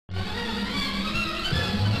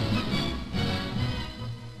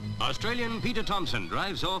Australian Peter Thomson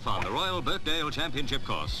drives off on the Royal Birkdale Championship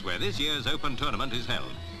course, where this year's Open tournament is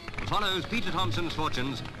held. Follows Peter Thomson's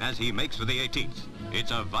fortunes as he makes for the 18th.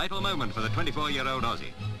 It's a vital moment for the 24-year-old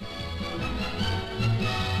Aussie.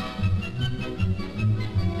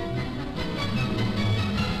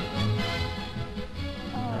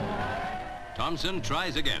 Thomson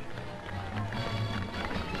tries again.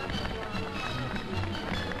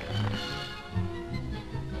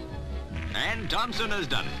 And Thomson has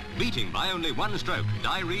done it, beating by only one stroke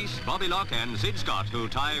Di Reese, Bobby Locke and Sid Scott, who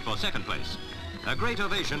tie for second place. A great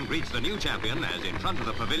ovation greets the new champion as in front of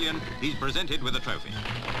the pavilion he's presented with a trophy.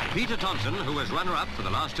 Peter Thomson, who was runner-up for the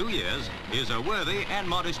last 2 years, is a worthy and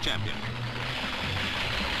modest champion.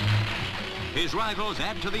 His rivals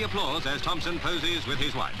add to the applause as Thomson poses with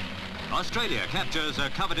his wife. Australia captures a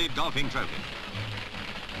coveted golfing trophy.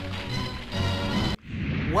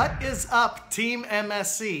 What is up, Team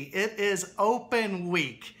MSC? It is Open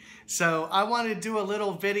Week. So I want to do a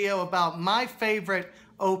little video about my favorite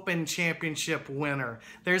Open Championship winner.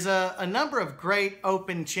 There's a number of great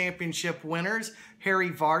Open Championship winners. Harry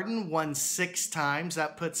Vardon won 6 times.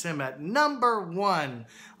 That puts him at #1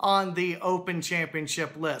 on the Open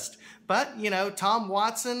Championship list. But, you know, Tom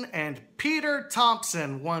Watson and Peter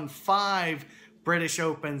Thomson won 5 British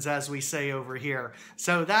Opens, as we say over here.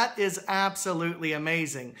 So that is absolutely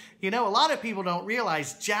amazing. You know, a lot of people don't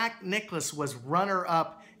realize Jack Nicklaus was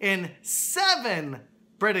runner-up in 7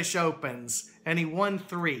 British Opens, and he won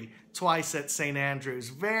 3, twice at St. Andrews.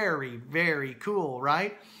 Very, very cool,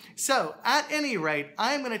 right? So, at any rate,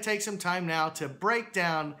 I'm going to take some time now to break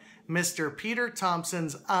down Mr. Peter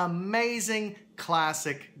Thomson's amazing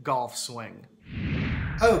classic golf swing.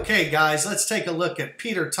 Okay, guys, let's take a look at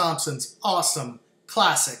Peter Thomson's awesome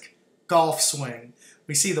classic golf swing.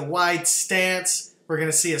 We see the wide stance. We're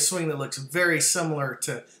going to see a swing that looks very similar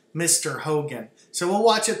to Mr. Hogan. So we'll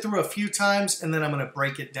watch it through a few times, and then I'm going to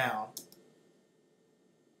break it down.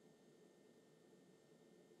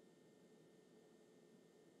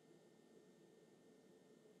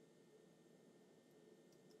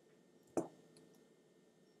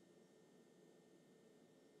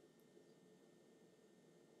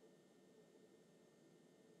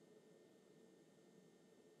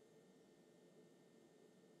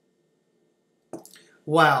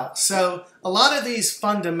 Wow. So a lot of these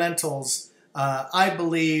fundamentals, I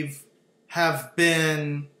believe, have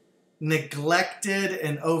been neglected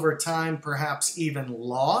and over time perhaps even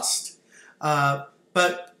lost.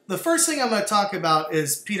 But the first thing I'm going to talk about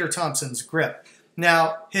is Peter Thomson's grip.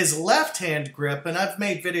 Now, his left-hand grip, and I've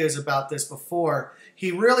made videos about this before,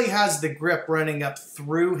 he really has the grip running up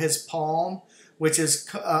through his palm, which is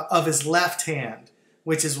of his left hand,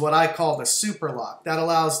 which is what I call the super lock. That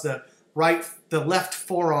allows the left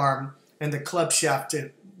forearm and the club shaft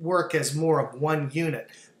to work as more of one unit.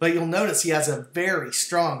 But you'll notice he has a very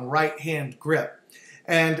strong right hand grip.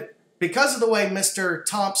 And because of the way Mr.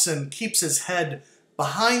 Thomson keeps his head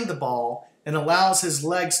behind the ball and allows his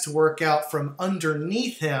legs to work out from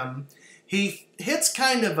underneath him, he hits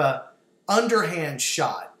kind of a underhand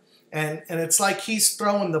shot. And it's like he's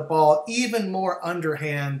throwing the ball even more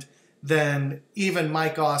underhand than even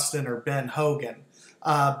Mike Austin or Ben Hogan.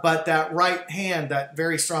 But that right hand, that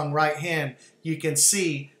very strong right hand, you can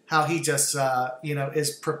see how he just, is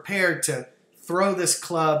prepared to throw this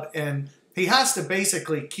club, and he has to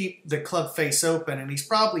basically keep the club face open, and he's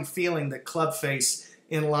probably feeling the club face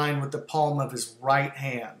in line with the palm of his right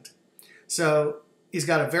hand. So he's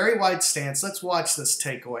got a very wide stance. Let's watch this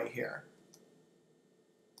takeaway here.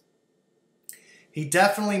 He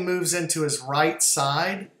definitely moves into his right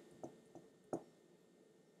side.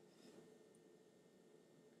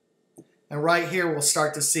 And right here, we'll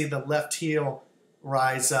start to see the left heel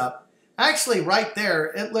rise up. Actually, right there,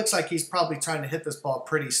 it looks like he's probably trying to hit this ball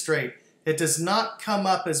pretty straight. It does not come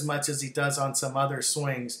up as much as he does on some other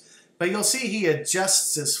swings. But you'll see he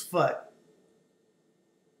adjusts his foot.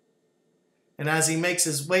 And as he makes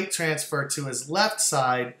his weight transfer to his left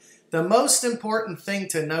side, the most important thing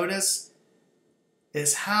to notice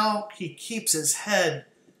is how he keeps his head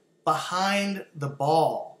behind the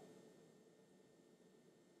ball.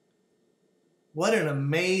 What an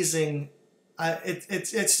amazing,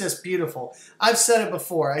 it's just beautiful. I've said it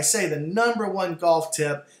before. I say the #1 golf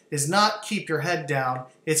tip is not keep your head down,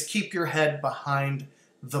 it's keep your head behind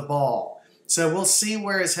the ball. So we'll see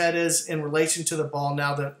where his head is in relation to the ball.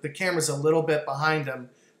 Now the camera's a little bit behind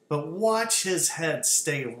him, but watch his head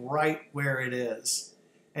stay right where it is.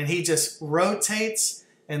 And he just rotates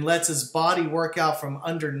and lets his body work out from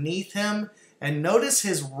underneath him. And notice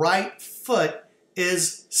his right foot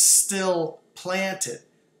is still planted.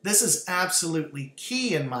 This is absolutely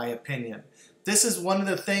key in my opinion, this is one of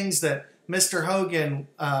the things that Mr. Hogan,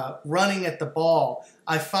 running at the ball,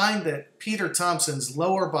 I find that Peter Thompson's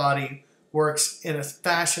lower body works in a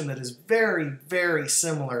fashion that is very, very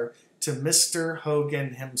similar to Mr.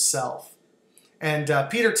 Hogan himself. And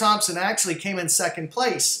Peter Thompson actually came in second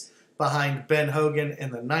place behind Ben Hogan in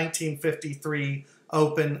the 1953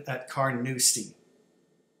 Open at Carnoustie.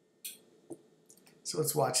 So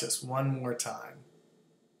let's watch this one more time.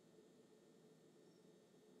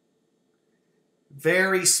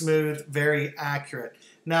 Very smooth, very accurate.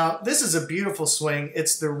 Now, this is a beautiful swing.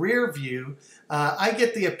 It's the rear view. I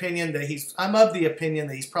get the opinion that I'm of the opinion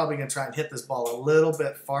that he's probably going to try and hit this ball a little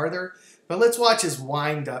bit farther. But let's watch his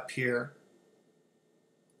wind up here.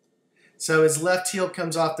 So his left heel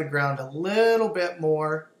comes off the ground a little bit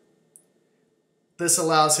more. This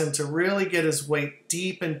allows him to really get his weight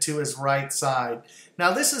deep into his right side.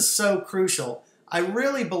 Now, this is so crucial. I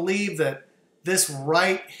really believe that this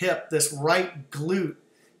right hip, this right glute,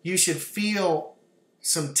 you should feel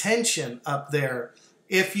some tension up there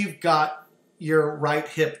if you've got your right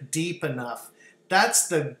hip deep enough. That's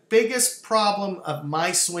the biggest problem of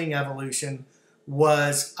my swing evolution,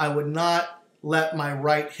 was I would not let my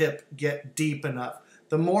right hip get deep enough.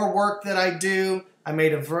 The more work that I do, I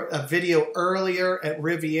made a video earlier at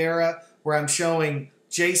Riviera where I'm showing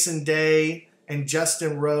Jason Day and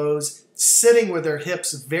Justin Rose sitting with their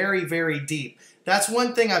hips very, very deep. That's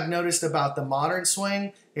one thing I've noticed about the modern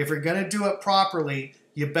swing. If you're going to do it properly,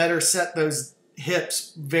 you better set those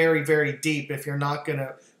hips very, very deep if you're not going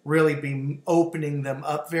to really be opening them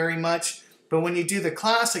up very much. But when you do the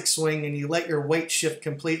classic swing and you let your weight shift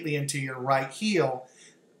completely into your right heel,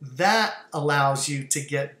 that allows you to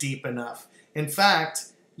get deep enough. In fact,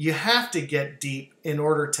 you have to get deep in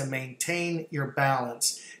order to maintain your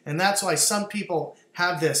balance. And that's why some people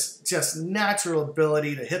have this just natural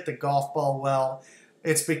ability to hit the golf ball well.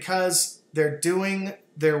 It's because they're doing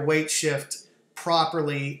their weight shift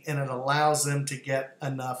properly and it allows them to get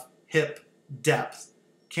enough hip depth.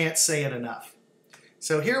 Can't say it enough.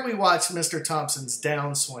 So here we watch Mr. Thompson's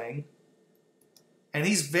downswing, and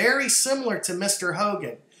he's very similar to Mr.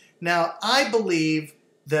 Hogan. Now, I believe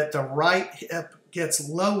that the right hip gets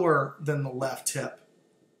lower than the left hip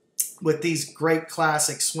with these great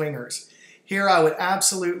classic swingers. Here I would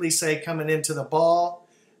absolutely say, coming into the ball,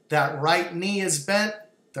 that right knee is bent,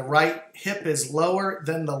 the right hip is lower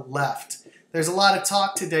than the left. There's a lot of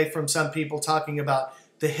talk today from some people talking about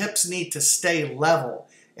the hips need to stay level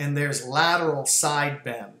and there's lateral side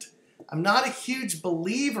bend. I'm not a huge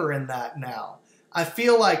believer in that now. I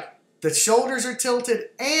feel like the shoulders are tilted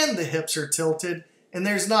and the hips are tilted, and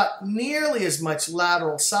there's not nearly as much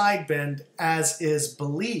lateral side bend as is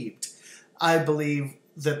believed. I believe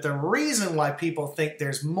that the reason why people think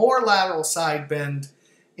there's more lateral side bend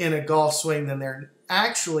in a golf swing than there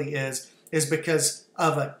actually is because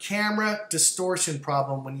of a camera distortion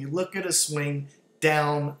problem when you look at a swing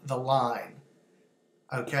down the line.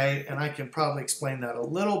 Okay, and I can probably explain that a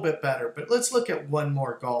little bit better, but let's look at one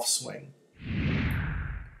more golf swing.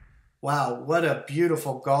 Wow, what a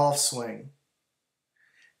beautiful golf swing.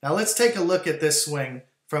 Now let's take a look at this swing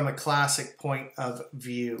from a classic point of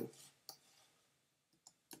view.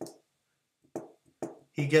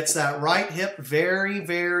 He gets that right hip very,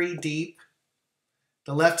 very deep.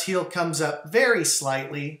 The left heel comes up very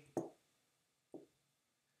slightly.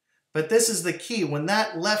 But this is the key. When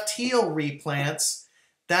that left heel replants,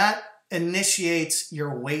 that initiates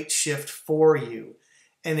your weight shift for you.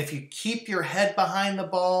 And if you keep your head behind the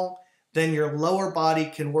ball, then your lower body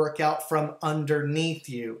can work out from underneath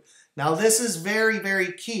you. Now, this is very,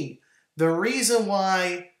 very key. The reason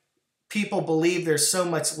why people believe there's so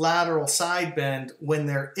much lateral side bend when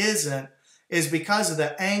there isn't is because of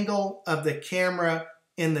the angle of the camera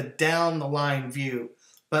in the down the line view.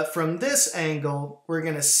 But from this angle, we're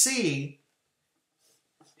going to see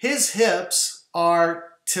his hips are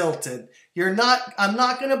tilted. I'm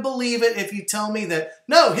not going to believe it if you tell me that,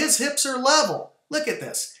 no, his hips are level. Look at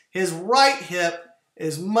this. His right hip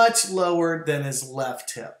is much lower than his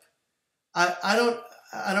left hip. I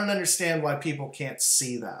don't understand why people can't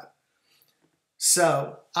see that.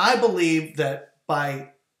 So I believe that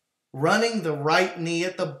by running the right knee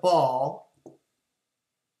at the ball,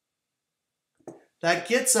 that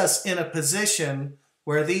gets us in a position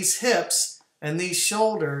where these hips and these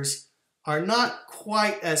shoulders are not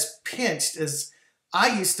quite as pinched as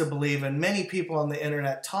I used to believe and many people on the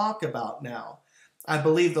internet talk about now. I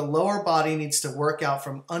believe the lower body needs to work out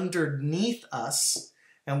from underneath us,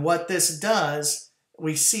 and what this does,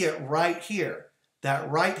 we see it right here. That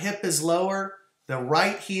right hip is lower, The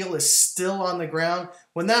right heel is still on the ground.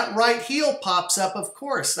 When that right heel pops up, of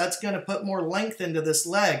course, that's going to put more length into this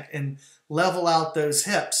leg and level out those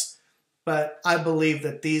hips. But I believe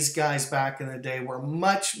that these guys back in the day were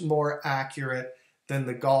much more accurate than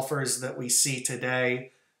the golfers that we see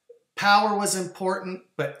today. Power was important,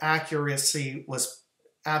 but accuracy was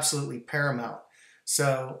absolutely paramount.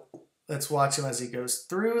 So let's watch him as he goes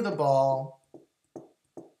through the ball.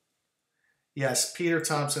 Yes, Peter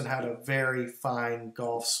Thompson had a very fine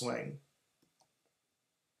golf swing.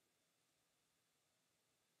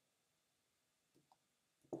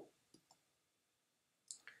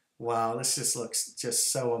 Wow, this just looks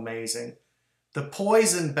just so amazing. The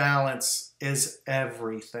poise and balance is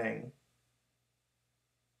everything.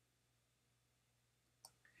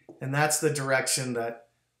 And that's the direction that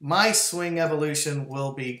my swing evolution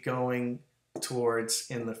will be going towards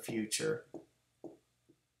in the future.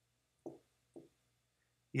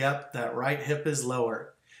 Yep, that right hip is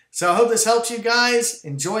lower. So I hope this helps you guys.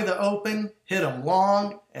 Enjoy the Open, hit them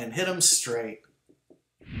long, and hit them straight.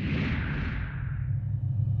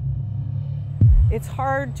 It's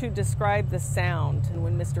hard to describe the sound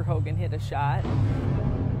when Mr. Hogan hit a shot.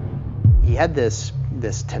 He had this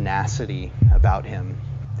tenacity about him.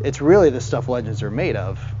 It's really the stuff legends are made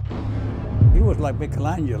of. He was like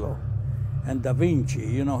Michelangelo and Da Vinci.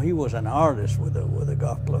 You know, he was an artist with a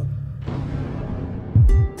golf club.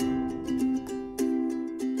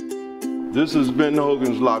 This is Ben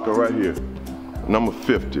Hogan's locker right here, number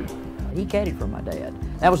 50. He caddied for my dad.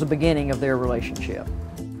 That was the beginning of their relationship.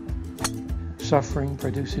 Suffering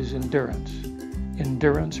produces endurance.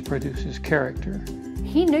 Endurance produces character.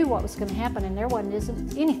 He knew what was going to happen, and there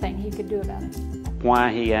wasn't anything he could do about it.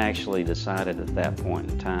 Why he actually decided at that point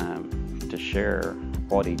in time to share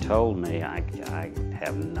what he told me, I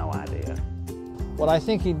have no idea. What I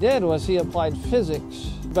think he did was he applied physics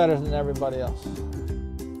better than everybody else.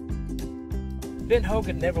 Ben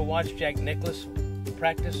Hogan never watched Jack Nicklaus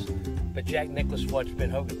practice, but Jack Nicklaus watched Ben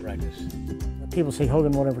Hogan practice. People say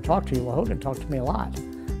Hogan won't ever talk to you. Well, Hogan talked to me a lot.